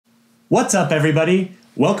What's up, everybody?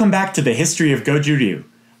 Welcome back to the history of Goju-Ryu.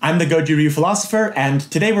 I'm the Goju-Ryu Philosopher, and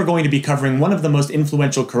today we're going to be covering one of the most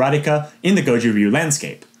influential karateka in the Goju-Ryu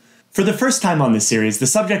landscape. For the first time on this series, the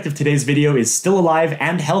subject of today's video is still alive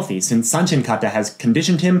and healthy since Sanchin Kata has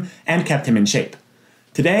conditioned him and kept him in shape.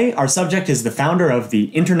 Today, our subject is the founder of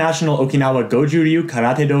the International Okinawa Goju-Ryu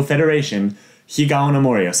Karate-Do Federation, Higaonna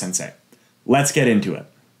Morio Sensei. Let's get into it.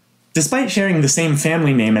 Despite sharing the same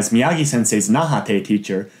family name as Miyagi-sensei's Naha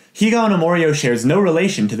teacher, Higaonna Morio shares no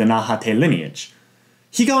relation to the Naha lineage.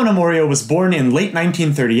 Higaonna Morio was born in late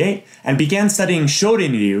 1938 and began studying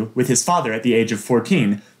Shorin-ryu with his father at the age of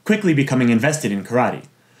 14, quickly becoming invested in karate.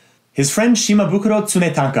 His friend Shimabukuro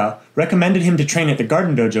Tsunetaka recommended him to train at the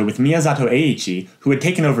Garden Dojo with Miyazato Eiichi, who had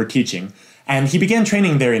taken over teaching, and he began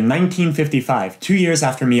training there in 1955, 2 years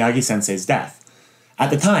after Miyagi-sensei's death. At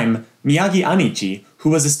the time, Miyagi Anichi, who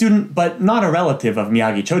was a student but not a relative of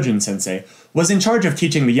Miyagi Chojun-sensei, was in charge of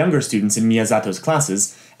teaching the younger students in Miyazato's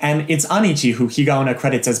classes, and it's Anichi who Higaonna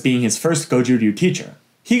credits as being his first Goju-Ryu teacher.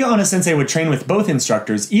 Higaonna-sensei would train with both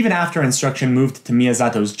instructors even after instruction moved to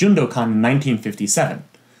Miyazato's Jundokan in 1957.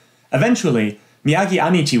 Eventually, Miyagi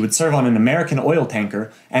Anichi would serve on an American oil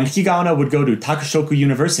tanker, and Higaonna would go to Takushoku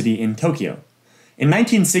University in Tokyo. In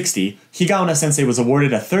 1960, Higaonna-sensei was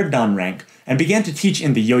awarded a 3rd dan rank and began to teach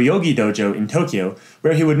in the Yoyogi Dojo in Tokyo,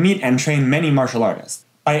 where he would meet and train many martial artists.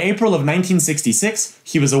 By April of 1966,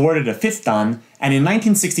 he was awarded a 5th dan, and in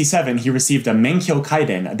 1967 he received a Menkyo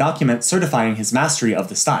Kaiden, a document certifying his mastery of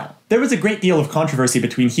the style. There was a great deal of controversy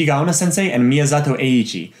between Higaonna-sensei and Miyazato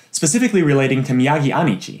Eiichi, specifically relating to Miyagi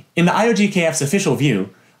Anichi. In the IOGKF's official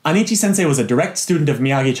view, Anichi-sensei was a direct student of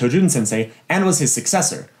Miyagi Chojun-sensei and was his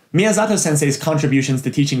successor. Miyazato-sensei's contributions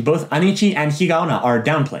to teaching both Anichi and Higaonna are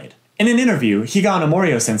downplayed. In an interview, Higaonna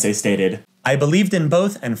Morio-sensei stated, "I believed in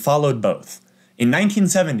both and followed both. In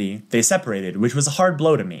 1970, they separated, which was a hard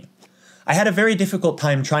blow to me. I had a very difficult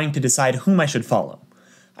time trying to decide whom I should follow.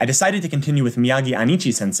 I decided to continue with Miyagi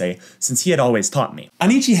Anichi-sensei since he had always taught me."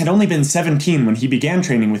 Anichi had only been 17 when he began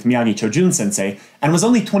training with Miyagi Chojun-sensei and was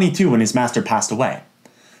only 22 when his master passed away.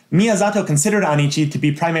 Miyazato considered Anichi to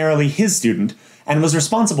be primarily his student and was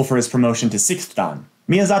responsible for his promotion to 6th dan.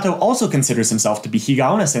 Miyazato also considers himself to be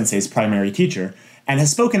Higaonna-sensei's primary teacher, and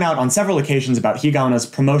has spoken out on several occasions about Higaonna's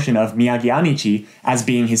promotion of Miyagi Anichi as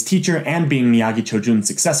being his teacher and being Miyagi Chojun's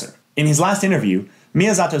successor. In his last interview,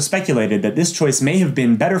 Miyazato speculated that this choice may have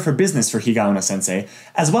been better for business for Higaonna-sensei,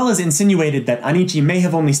 as well as insinuated that Anichi may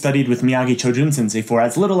have only studied with Miyagi Chojun-sensei for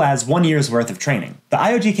as little as 1 year's worth of training. The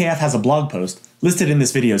IOGKF has a blog post, listed in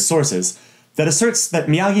this video's sources, that asserts that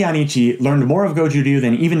Miyagi Anichi learned more of Goju-Ryu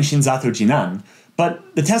than even Shinzato Jinan, but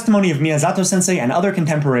the testimony of Miyazato-sensei and other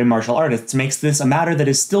contemporary martial artists makes this a matter that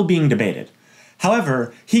is still being debated.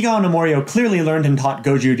 However, Higaonna Morio clearly learned and taught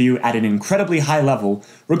Goju-Ryu at an incredibly high level,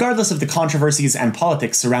 regardless of the controversies and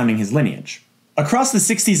politics surrounding his lineage. Across the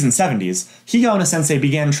 60s and 70s, Higaonna-sensei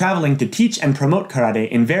began traveling to teach and promote karate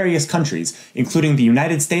in various countries, including the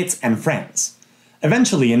United States and France.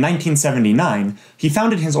 Eventually, in 1979, he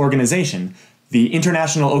founded his organization, the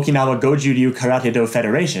International Okinawa Goju-Ryu Karate-Do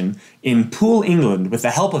Federation, in Poole, England, with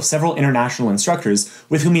the help of several international instructors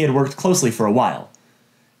with whom he had worked closely for a while.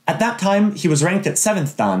 At that time, he was ranked at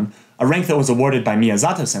 7th dan, a rank that was awarded by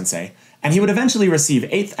Miyazato-sensei, and he would eventually receive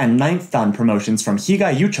 8th and 9th dan promotions from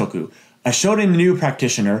Higa Yuchoku, a Shorin-ryu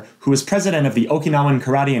practitioner who was president of the Okinawan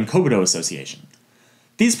Karate and Kobudo Association.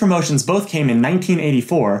 These promotions both came in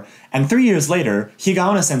 1984, and 3 years later,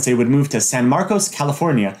 Higaonna-sensei would move to San Marcos,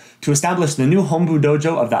 California, to establish the new Hombu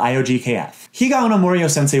Dojo of the IOGKF. Higaonna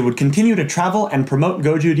Morio-sensei would continue to travel and promote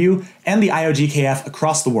Goju-Ryu and the IOGKF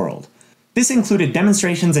across the world. This included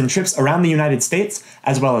demonstrations and trips around the United States,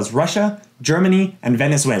 as well as Russia, Germany, and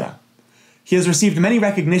Venezuela. He has received many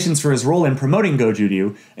recognitions for his role in promoting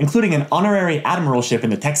Goju-Ryu, including an honorary admiralship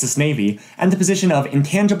in the Texas Navy and the position of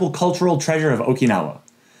Intangible Cultural Treasure of Okinawa.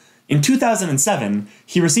 In 2007,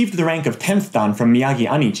 he received the rank of 10th dan from Miyagi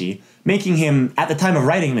Anichi, making him, at the time of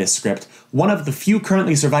writing this script, one of the few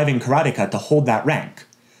currently surviving karateka to hold that rank.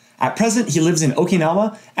 At present, he lives in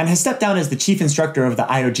Okinawa and has stepped down as the chief instructor of the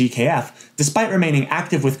IOGKF, despite remaining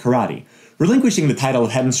active with karate, relinquishing the title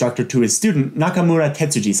of head instructor to his student Nakamura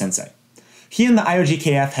Tetsuji-sensei. He and the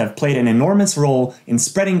IOGKF have played an enormous role in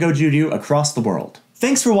spreading Goju-Ryu across the world.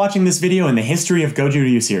 Thanks for watching this video in the History of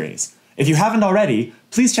Goju-Ryu series. If you haven't already,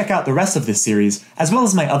 please check out the rest of this series, as well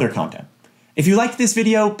as my other content. If you liked this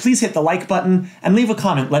video, please hit the like button and leave a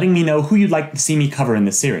comment letting me know who you'd like to see me cover in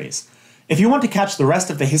this series. If you want to catch the rest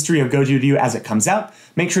of the history of Goju-Ryu as it comes out,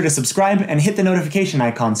 make sure to subscribe and hit the notification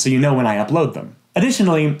icon so you know when I upload them.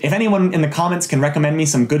 Additionally, if anyone in the comments can recommend me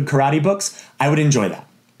some good karate books, I would enjoy that.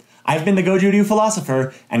 I've been the Goju-Ryu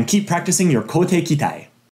Philosopher, and keep practicing your kote kitai.